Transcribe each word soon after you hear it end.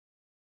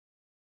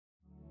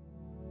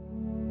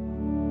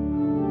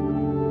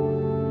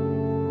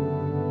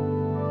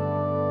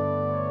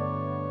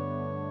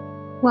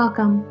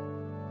Welcome.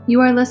 You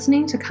are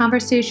listening to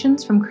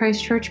Conversations from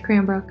Christ Church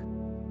Cranbrook.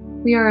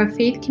 We are a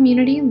faith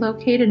community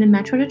located in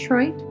Metro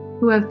Detroit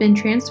who have been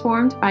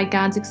transformed by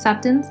God's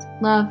acceptance,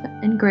 love,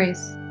 and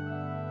grace.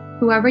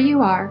 Whoever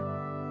you are,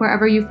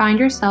 wherever you find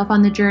yourself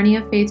on the journey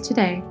of faith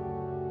today,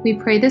 we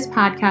pray this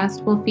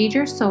podcast will feed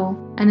your soul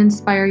and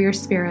inspire your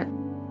spirit.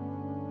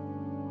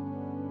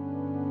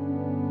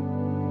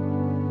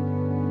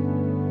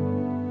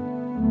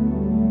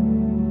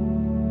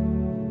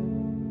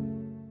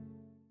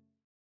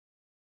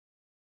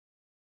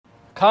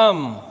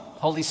 Come,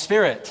 Holy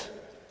Spirit,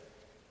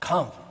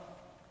 come.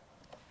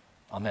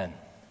 Amen.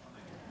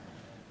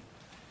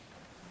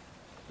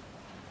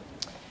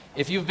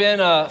 If you've been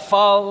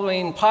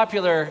following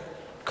popular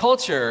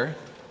culture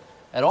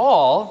at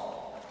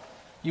all,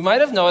 you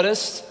might have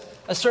noticed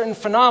a certain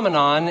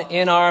phenomenon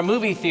in our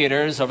movie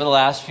theaters over the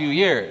last few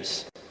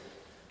years.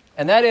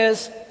 And that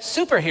is,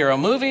 superhero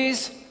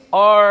movies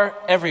are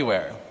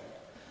everywhere.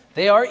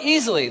 They are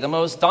easily the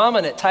most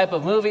dominant type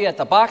of movie at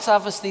the box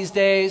office these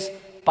days,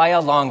 by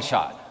a long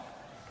shot.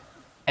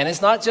 And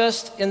it's not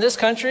just in this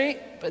country,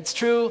 but it's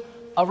true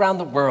around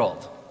the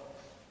world.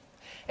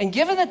 And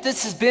given that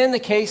this has been the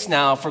case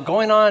now for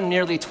going on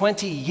nearly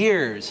 20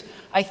 years,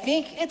 I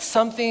think it's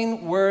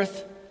something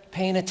worth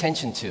paying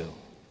attention to.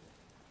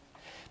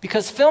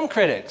 Because film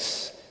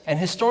critics and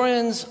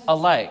historians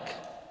alike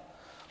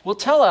will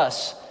tell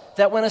us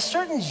that when a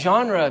certain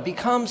genre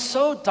becomes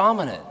so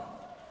dominant,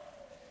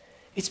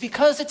 it's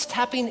because it's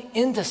tapping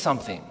into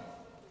something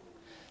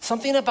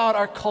about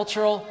our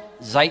cultural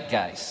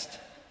zeitgeist.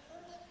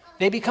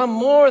 They become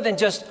more than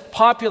just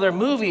popular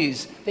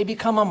movies. They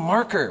become a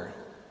marker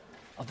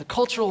of the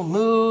cultural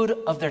mood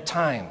of their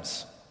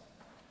times.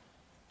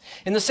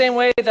 In the same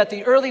way that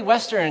the early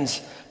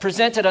Westerns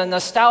presented a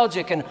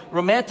nostalgic and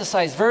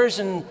romanticized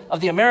version of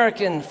the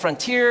American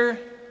frontier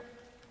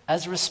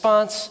as a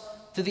response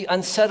to the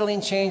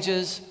unsettling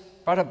changes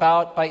brought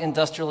about by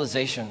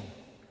industrialization.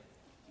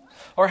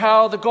 Or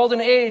how the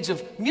golden age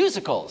of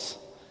musicals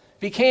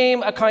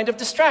became a kind of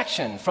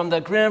distraction from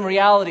the grim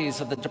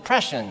realities of the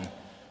Depression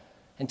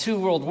and 2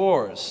 world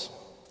wars.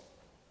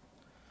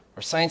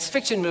 Or science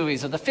fiction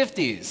movies of the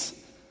 50s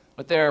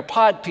with their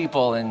pod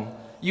people and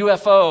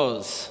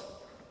UFOs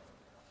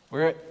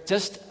were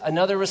just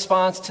another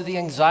response to the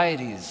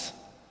anxieties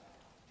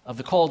of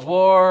the Cold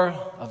War,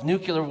 of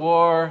nuclear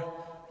war,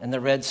 and the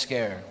Red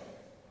Scare.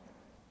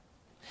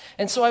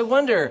 And so I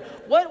wonder,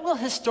 what will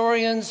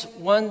historians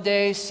one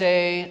day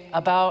say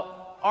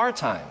about our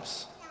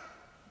times?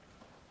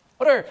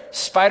 What are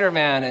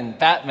Spider-Man and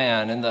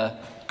Batman and the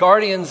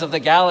Guardians of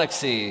the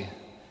Galaxy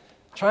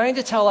trying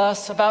to tell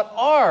us about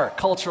our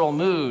cultural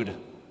mood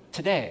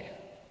today?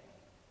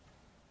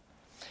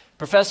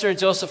 Professor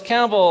Joseph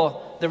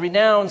Campbell, the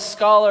renowned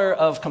scholar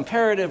of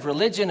comparative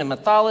religion and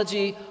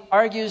mythology,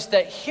 argues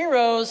that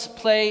heroes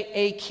play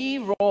a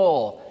key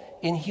role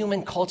in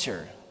human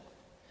culture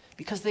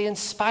because they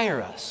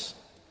inspire us,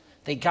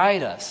 they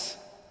guide us,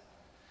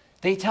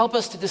 they help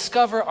us to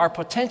discover our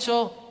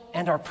potential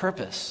and our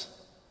purpose.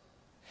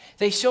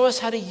 They show us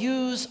how to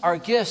use our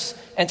gifts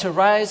and to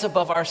rise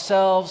above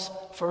ourselves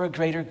for a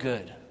greater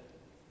good.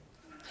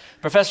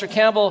 Professor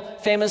Campbell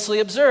famously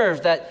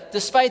observed that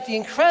despite the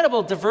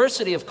incredible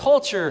diversity of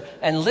culture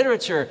and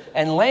literature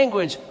and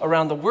language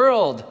around the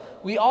world,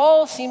 we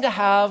all seem to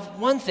have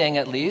one thing,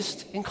 at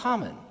least, in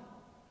common.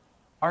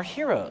 Our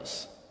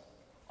heroes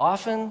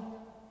often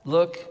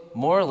look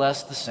more or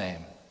less the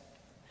same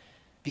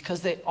because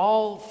they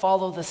all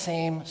follow the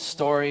same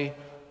story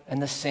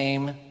and the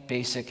same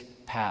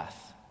basic path.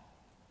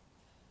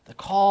 The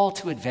call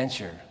to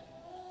adventure,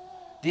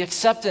 the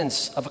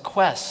acceptance of a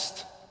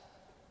quest,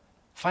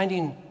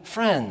 finding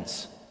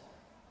friends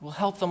who will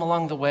help them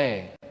along the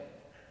way,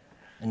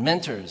 and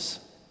mentors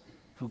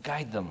who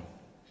guide them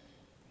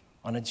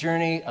on a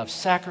journey of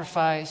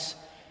sacrifice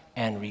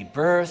and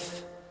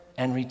rebirth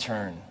and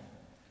return.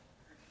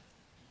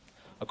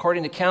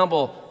 According to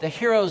Campbell, the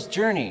hero's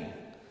journey,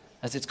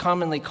 as it's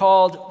commonly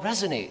called,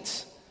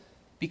 resonates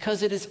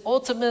because it is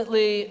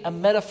ultimately a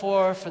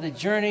metaphor for the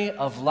journey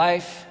of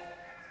life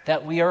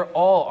that we are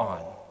all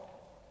on.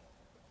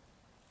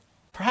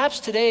 Perhaps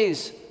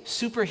today's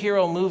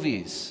superhero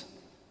movies,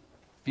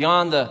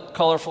 beyond the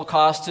colorful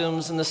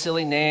costumes and the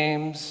silly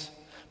names,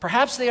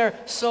 perhaps they are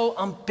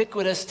so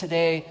ubiquitous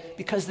today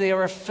because they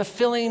are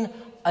fulfilling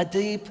a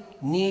deep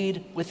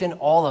need within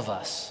all of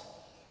us.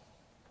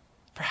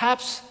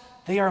 Perhaps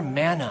they are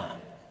manna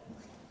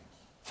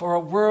for a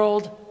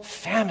world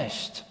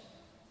famished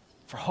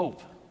for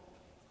hope.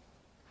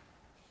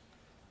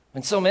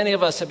 When so many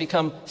of us have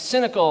become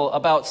cynical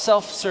about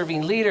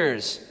self-serving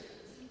leaders,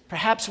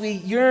 perhaps we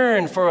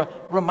yearn for a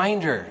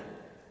reminder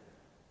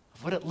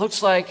of what it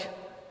looks like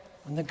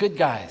when the good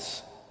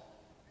guys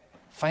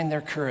find their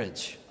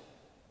courage.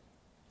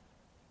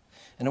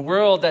 In a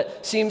world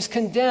that seems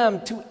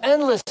condemned to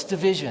endless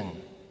division,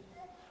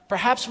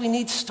 perhaps we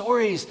need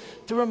stories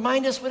to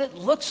remind us what it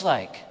looks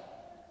like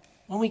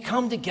when we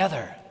come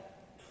together,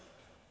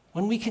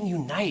 when we can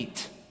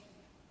unite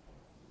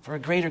for a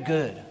greater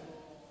good.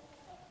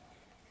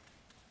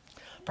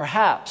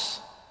 Perhaps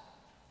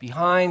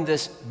behind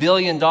this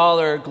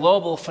billion-dollar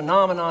global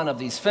phenomenon of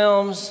these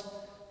films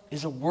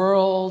is a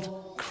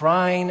world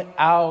crying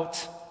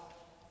out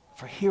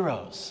for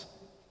heroes.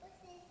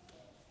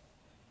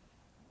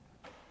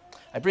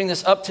 I bring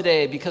this up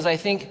today because I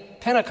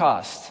think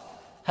Pentecost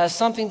has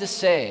something to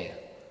say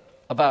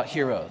about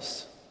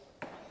heroes.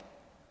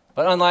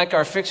 But unlike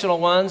our fictional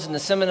ones in the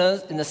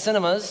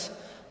cinemas,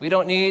 we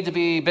don't need to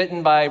be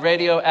bitten by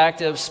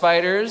radioactive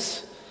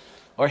spiders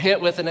or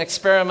hit with an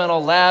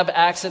experimental lab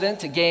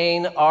accident to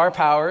gain our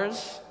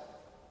powers.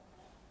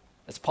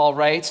 As Paul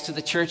writes to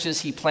the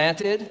churches he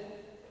planted,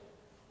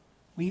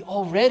 we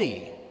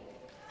already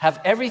have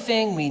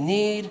everything we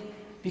need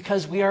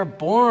because we are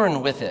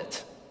born with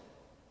it.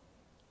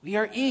 We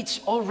are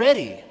each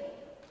already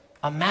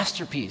a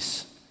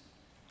masterpiece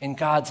in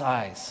God's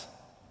eyes,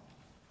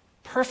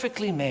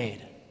 perfectly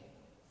made,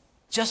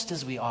 just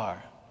as we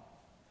are.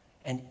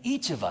 And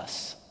each of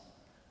us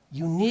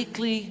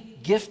uniquely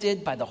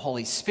gifted by the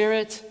Holy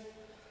Spirit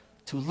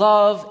to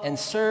love and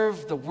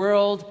serve the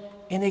world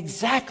in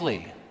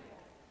exactly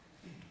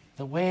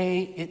the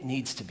way it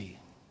needs to be.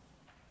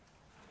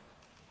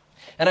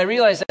 And I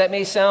realize that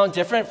may sound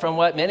different from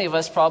what many of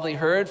us probably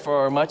heard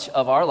for much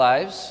of our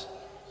lives.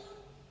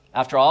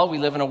 After all, we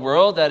live in a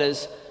world that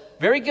is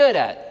very good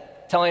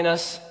at telling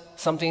us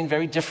something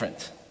very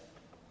different.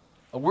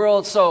 A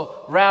world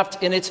so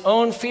wrapped in its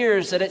own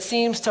fears that it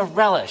seems to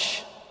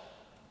relish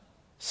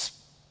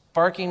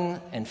sparking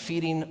and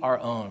feeding our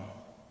own.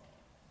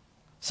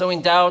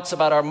 Sowing doubts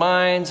about our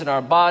minds and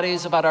our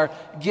bodies, about our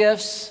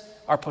gifts,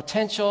 our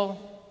potential,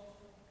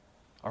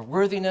 our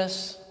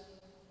worthiness,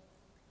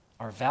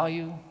 our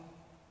value.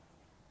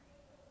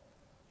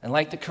 And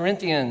like the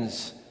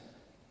Corinthians,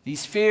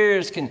 these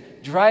fears can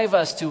drive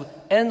us to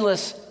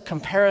endless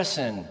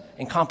comparison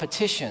and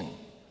competition.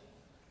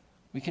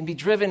 We can be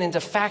driven into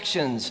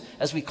factions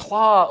as we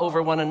claw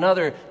over one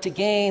another to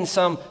gain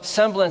some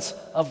semblance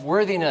of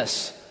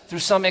worthiness through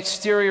some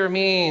exterior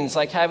means,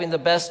 like having the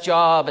best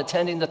job,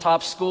 attending the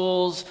top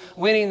schools,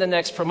 winning the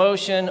next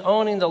promotion,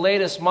 owning the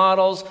latest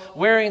models,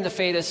 wearing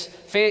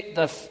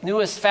the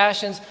newest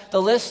fashions. The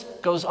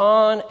list goes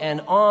on,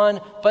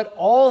 but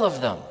all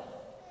of them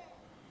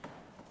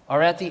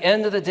are at the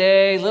end of the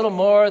day little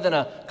more than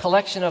a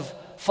collection of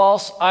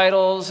false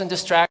idols and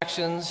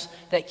distractions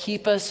that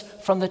keep us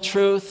from the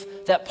truth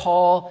that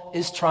Paul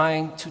is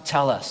trying to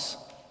tell us.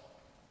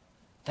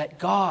 That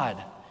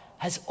God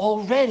has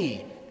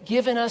already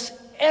given us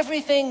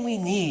everything we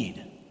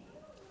need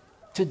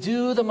to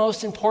do the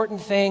most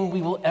important thing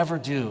we will ever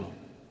do: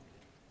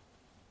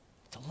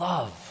 to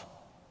love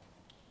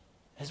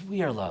as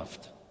we are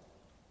loved.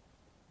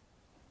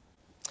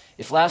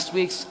 If last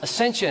week's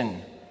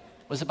ascension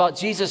was about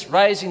Jesus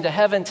rising to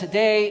heaven,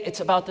 today it's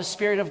about the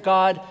Spirit of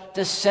God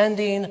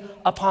descending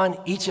upon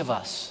each of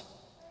us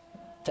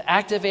to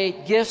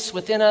activate gifts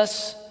within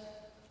us.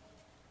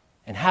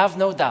 And have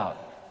no doubt,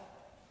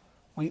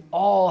 we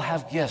all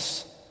have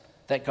gifts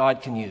that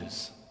God can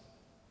use.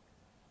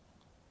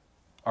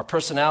 Our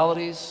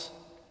personalities,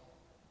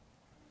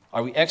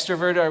 are we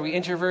extroverted, are we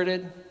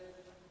introverted?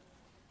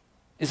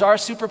 Is our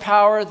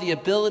superpower the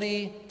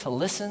ability to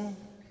listen?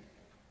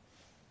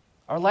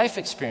 Our life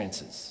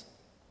experiences.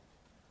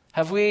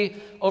 Have we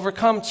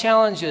overcome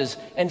challenges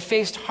and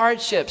faced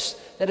hardships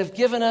that have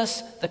given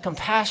us the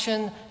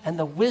compassion and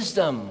the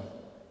wisdom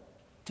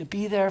to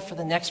be there for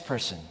the next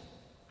person,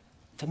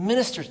 to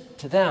minister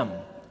to them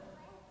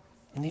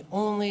in the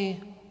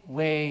only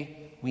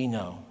way we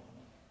know?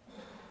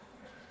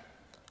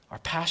 Our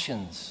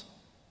passions.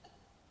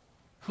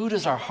 Who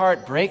does our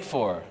heart break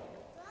for?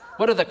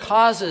 What are the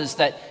causes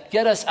that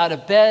get us out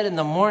of bed in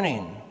the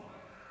morning?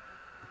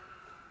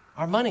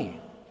 Our money,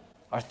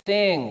 our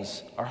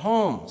things, our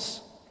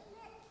homes.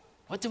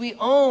 What do we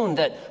own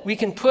that we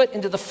can put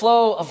into the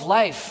flow of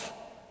life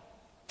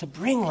to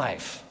bring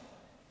life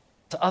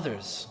to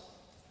others?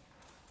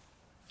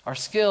 Our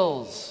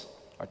skills,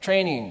 our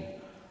training,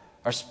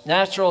 our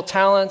natural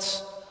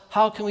talents.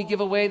 How can we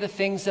give away the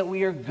things that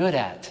we are good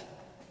at?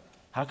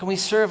 How can we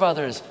serve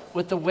others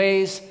with the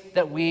ways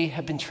that we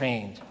have been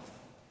trained?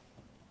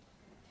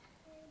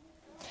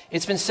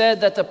 It's been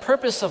said that the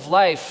purpose of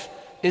life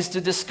is to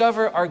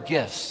discover our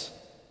gifts,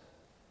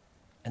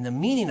 and the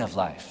meaning of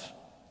life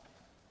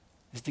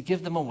is to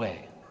give them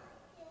away.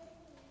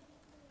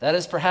 That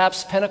is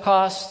perhaps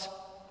Pentecost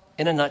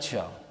in a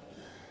nutshell.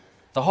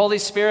 The Holy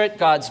Spirit,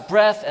 God's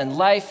breath and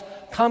life,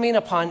 coming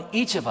upon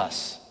each of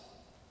us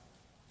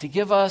to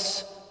give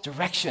us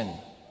direction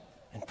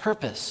and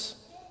purpose,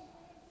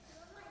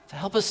 to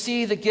help us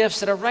see the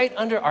gifts that are right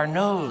under our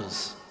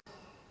nose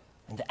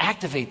and to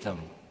activate them,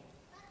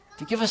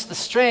 to give us the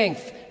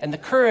strength and the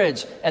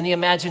courage and the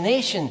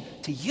imagination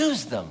to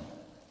use them,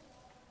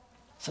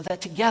 so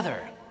that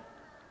together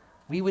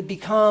we would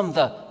become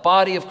the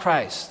body of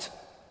Christ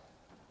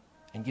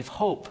and give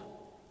hope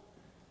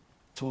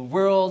to a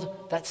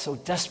world that so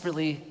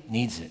desperately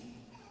needs it.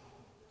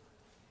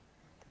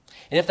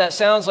 And if that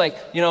sounds like,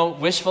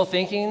 wishful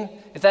thinking,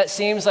 if that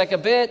seems like a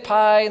bit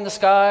pie in the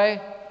sky,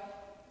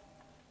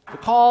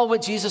 Recall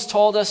what Jesus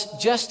told us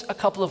just a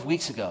couple of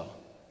weeks ago.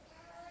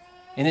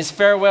 In his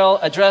farewell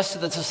address to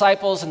the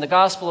disciples in the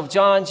Gospel of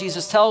John,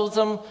 Jesus tells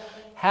them,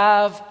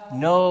 "Have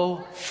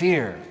no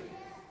fear.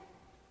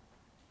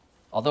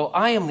 Although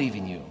I am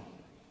leaving you,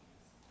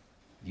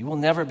 you will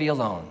never be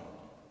alone.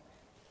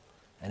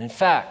 And in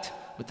fact,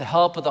 with the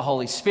help of the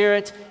Holy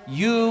Spirit,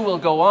 you will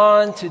go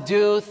on to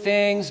do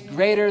things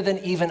greater than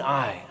even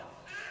I."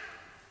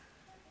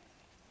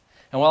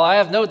 And while I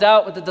have no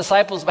doubt what the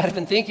disciples might have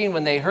been thinking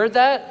when they heard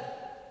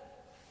that,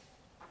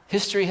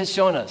 history has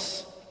shown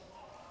us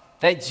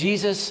that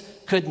Jesus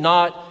could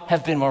not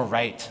have been more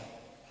right.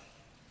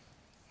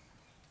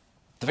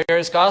 The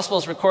various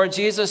Gospels record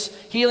Jesus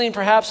healing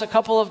perhaps a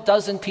couple of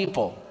dozen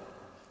people.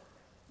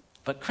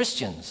 But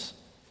Christians,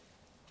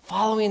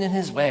 following in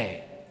his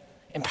way,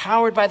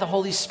 empowered by the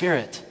Holy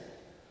Spirit,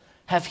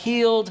 have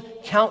healed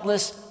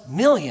countless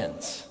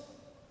millions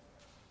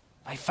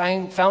by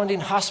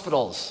founding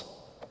hospitals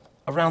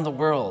around the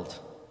world.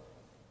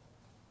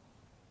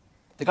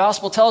 The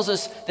Gospel tells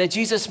us that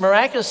Jesus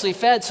miraculously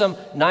fed some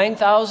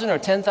 9,000 or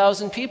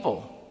 10,000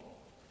 people.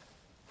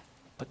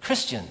 But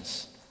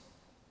Christians,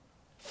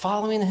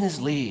 following his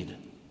lead,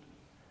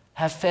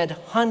 have fed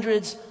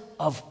hundreds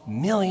of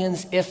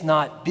millions, if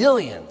not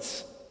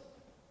billions,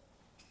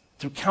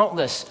 through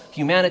countless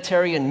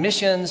humanitarian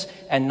missions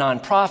and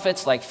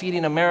nonprofits like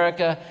Feeding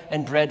America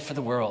and Bread for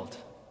the World.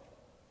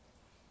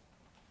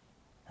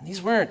 And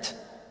these weren't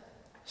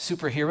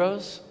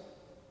superheroes.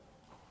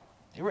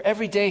 They were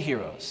everyday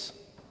heroes,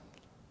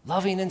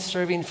 loving and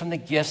serving from the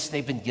gifts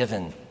they've been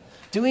given,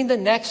 doing the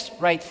next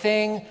right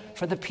thing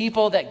for the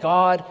people that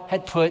God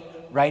had put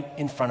right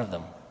in front of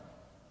them.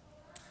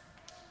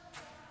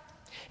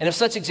 And if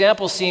such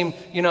examples seem,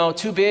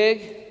 too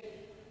big,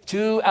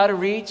 too out of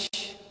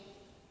reach,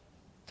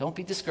 don't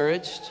be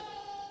discouraged.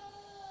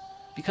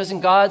 Because in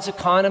God's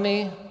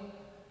economy,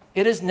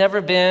 it has never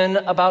been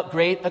about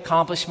great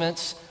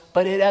accomplishments,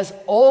 but it has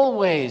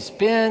always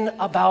been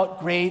about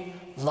great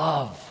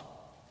love.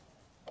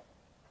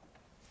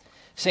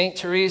 Saint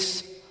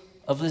Therese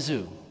of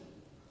Lisieux,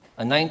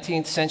 a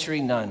 19th century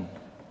nun,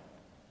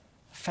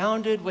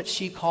 founded what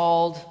she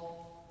called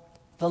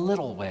the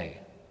little way.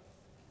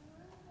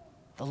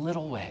 The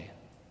little way.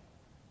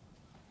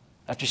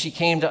 After she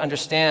came to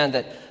understand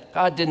that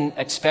God didn't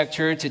expect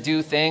her to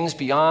do things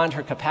beyond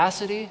her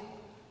capacity,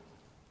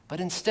 but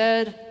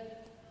instead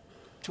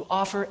to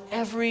offer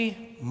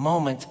every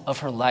moment of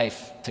her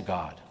life to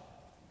God,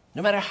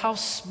 no matter how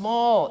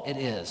small it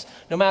is,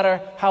 no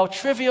matter how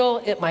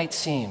trivial it might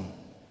seem.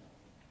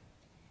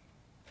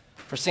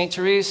 For St.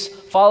 Therese,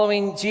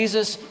 following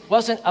Jesus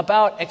wasn't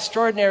about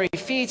extraordinary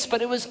feats,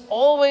 but it was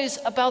always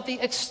about the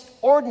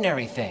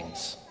extraordinary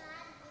things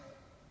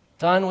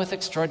done with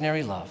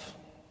extraordinary love.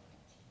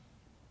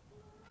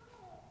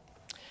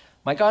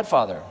 My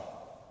godfather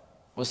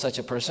was such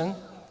a person.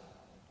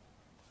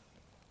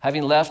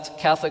 Having left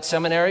Catholic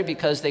seminary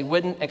because they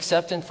wouldn't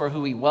accept him for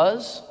who he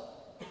was,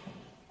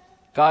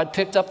 God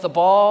picked up the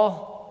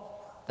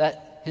ball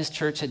that his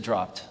church had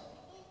dropped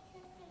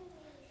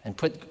and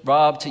put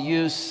Rob to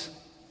use,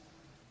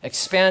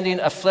 expanding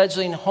a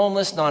fledgling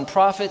homeless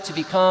nonprofit to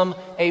become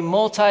a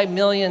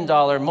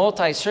multi-million-dollar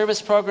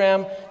multi-service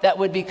program that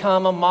would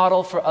become a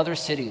model for other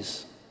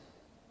cities,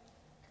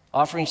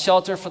 offering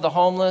shelter for the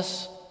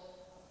homeless,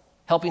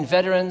 helping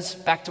veterans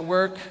back to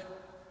work,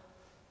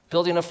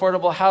 building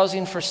affordable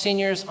housing for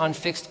seniors on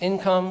fixed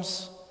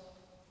incomes.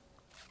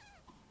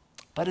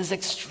 But as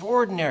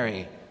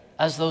extraordinary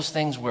as those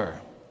things were,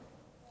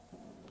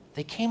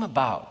 they came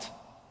about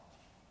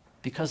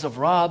because of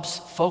Rob's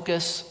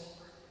focus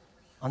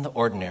on the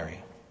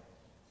ordinary.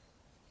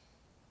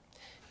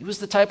 He was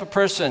the type of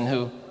person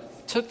who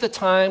took the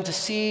time to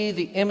see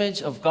the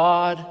image of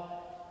God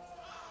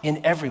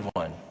in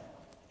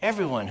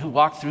everyone who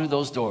walked through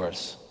those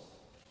doors.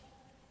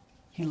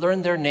 He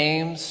learned their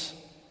names.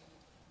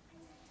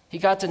 He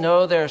got to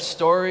know their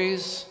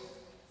stories.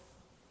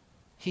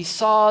 He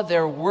saw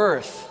their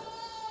worth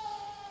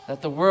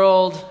that the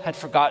world had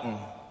forgotten.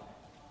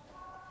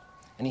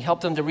 And he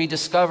helped them to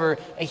rediscover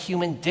a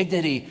human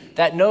dignity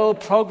that no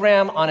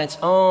program on its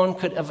own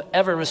could have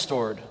ever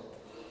restored.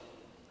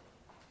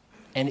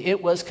 And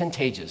it was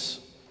contagious.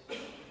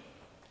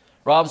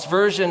 Rob's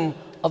version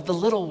of the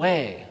little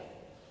way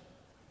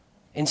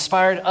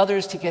inspired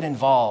others to get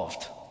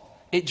involved.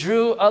 It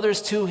drew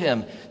others to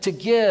him, to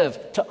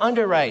give, to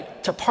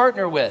underwrite, to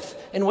partner with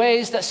in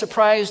ways that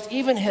surprised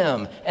even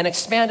him and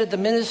expanded the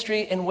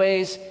ministry in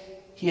ways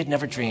he had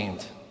never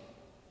dreamed.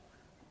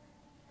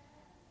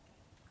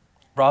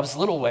 Rob's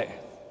little way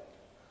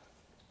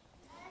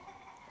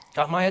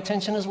got my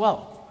attention as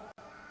well.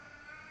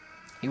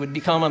 He would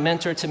become a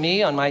mentor to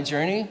me on my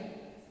journey,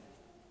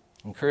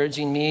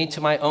 encouraging me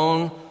to my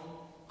own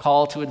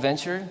call to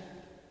adventure.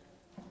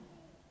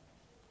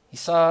 He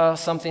saw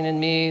something in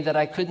me that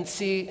I couldn't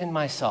see in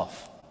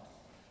myself.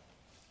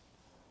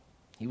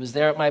 He was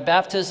there at my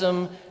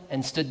baptism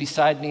and stood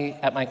beside me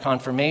at my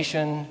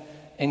confirmation,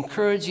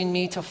 encouraging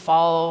me to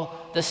follow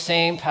the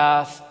same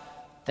path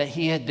that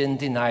he had been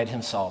denied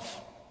himself.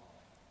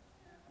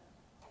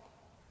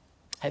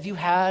 Have you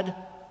had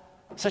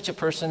such a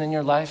person in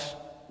your life?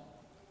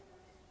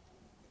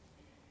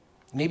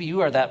 Maybe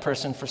you are that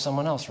person for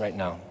someone else right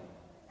now.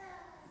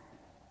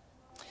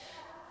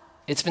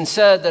 It's been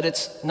said that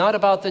it's not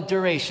about the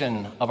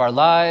duration of our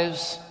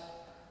lives,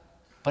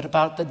 but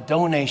about the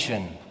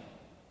donation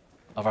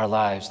of our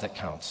lives that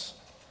counts.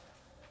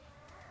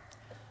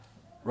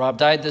 Rob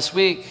died this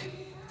week,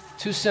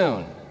 too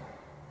soon.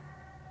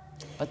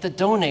 But the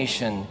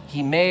donation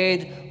he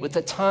made with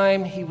the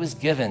time he was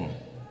given,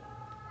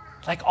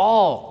 like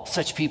all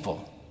such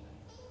people,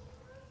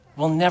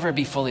 will never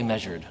be fully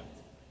measured.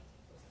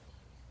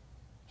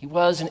 He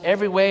was, in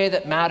every way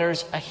that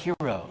matters, a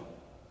hero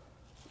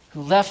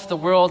who left the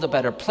world a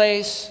better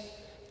place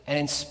and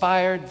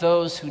inspired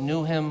those who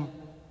knew him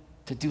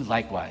to do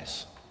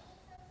likewise.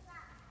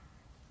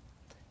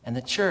 And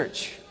the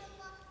church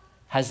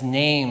has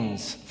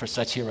names for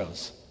such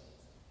heroes.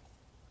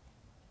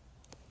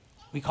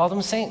 We call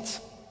them saints.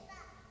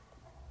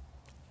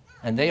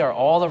 And they are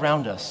all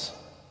around us,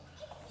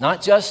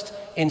 not just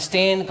in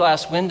stained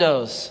glass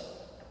windows,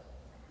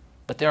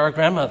 but they're our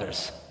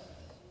grandmothers,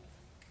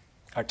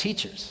 our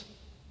teachers,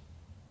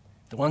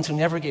 the ones who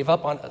never gave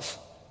up on us.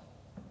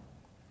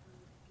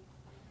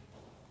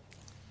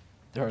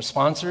 They're our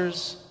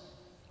sponsors,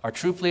 our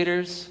troop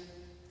leaders,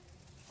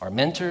 our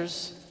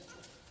mentors.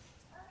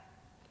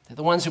 They're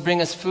the ones who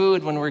bring us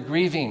food when we're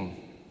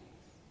grieving.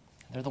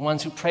 They're the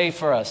ones who pray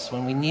for us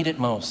when we need it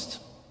most.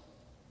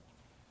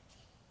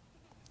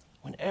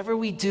 Whenever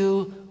we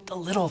do the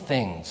little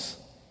things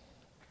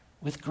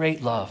with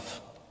great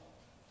love,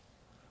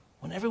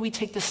 whenever we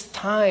take this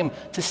time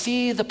to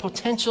see the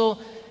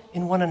potential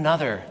in one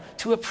another,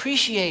 to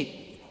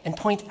appreciate and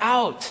point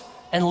out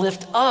and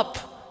lift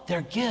up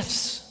their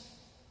gifts,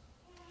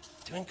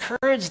 to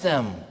encourage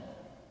them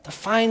to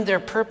find their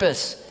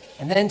purpose,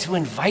 and then to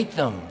invite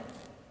them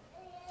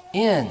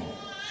in,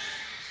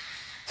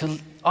 to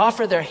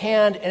offer their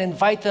hand and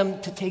invite them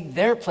to take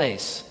their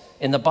place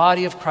in the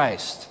body of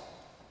Christ.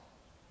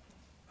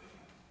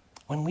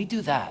 When we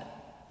do that,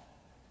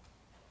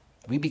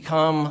 we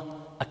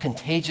become a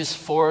contagious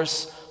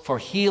force for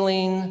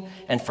healing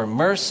and for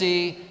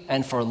mercy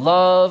and for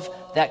love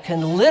that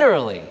can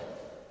literally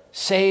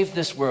save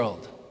this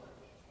world.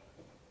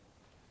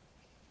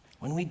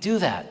 When we do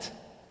that,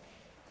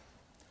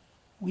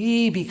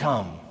 we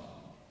become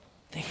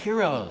the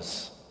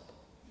heroes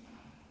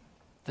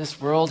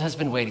this world has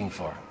been waiting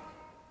for.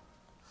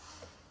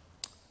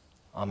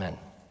 Amen.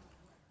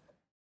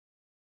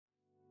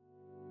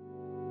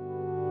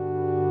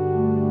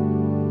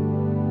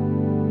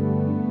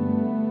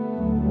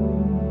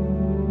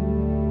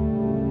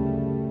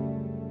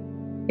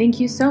 Thank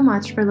you so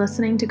much for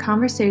listening to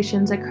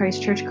Conversations at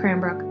Christ Church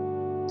Cranbrook.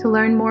 To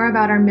learn more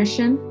about our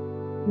mission,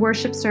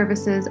 worship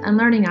services, and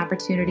learning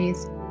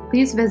opportunities,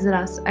 please visit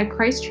us at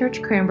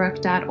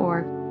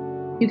christchurchcranbrook.org.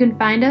 You can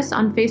find us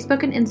on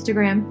Facebook and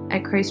Instagram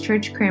at Christ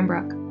Church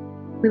Cranbrook.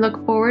 We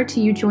look forward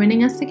to you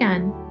joining us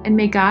again, and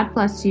may God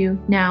bless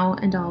you now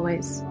and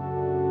always.